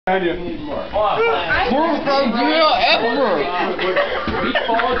More from real ever. We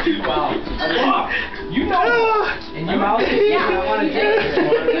followed you out. You know. And you out there. I want to drink.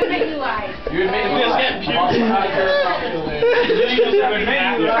 You admit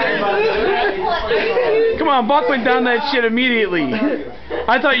it. Come on, Buck went down that shit immediately.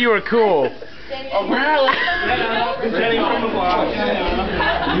 I thought you were cool. Apparently.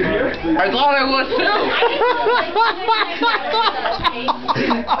 I thought I was too.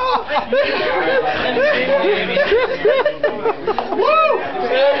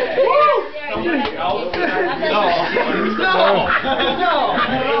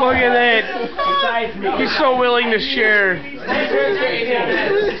 Look at that. He's so willing to share.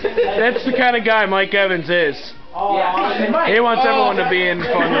 That's the kind of guy Mike Evans is. He wants everyone to be in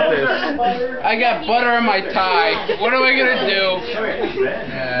fun with this. I got butter in my tie. What am I gonna do?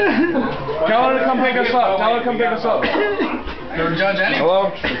 Tell her to come pick us up. Tell her to come pick us up. Don't judge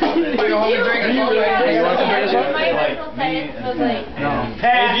anyone. Hello? You want to pick us up?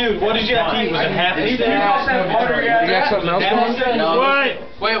 Hey dude, what did you have to eat? Was it half a stick? You got something else going on? No. What?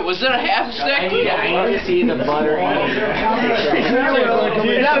 Wait, was it a half stick? I need to see the butter in it.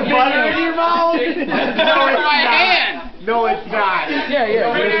 Is that butter in your mouth? It's in my hand. No, it's not. Yeah.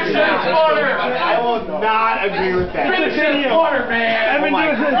 Finish that butter. I will not agree with that. Finish that butter, man. Oh,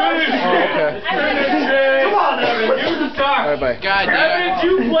 okay. Come on, Evan. You the star. Alright, bye. God damn. Evan,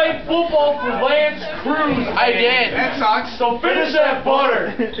 you played football for Lance Cruz. I did. That sucks. So finish that butter.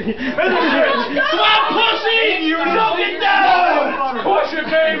 Finish it. Come on, pussy. You suck it down. Push it,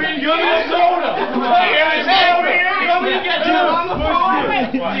 baby. Give me a soda. Hey, let me get you on the phone.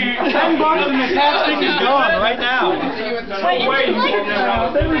 $10 and the plastic is gone right now.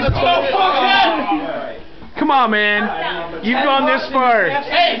 Come on, man. You've gone this far.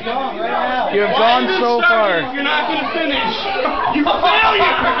 Hey! You have gone so far. You're not going to finish. You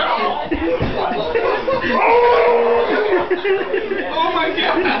failure! Oh my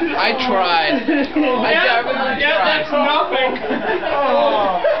God! I tried. That's nothing.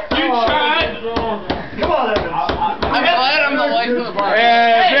 You tried. Come on, Evan. I'm glad I'm the life of the party.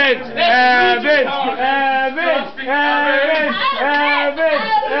 Evans!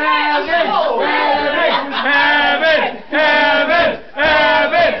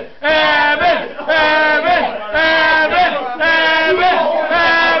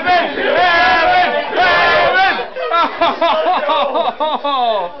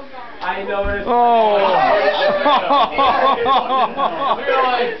 I know it. Oh!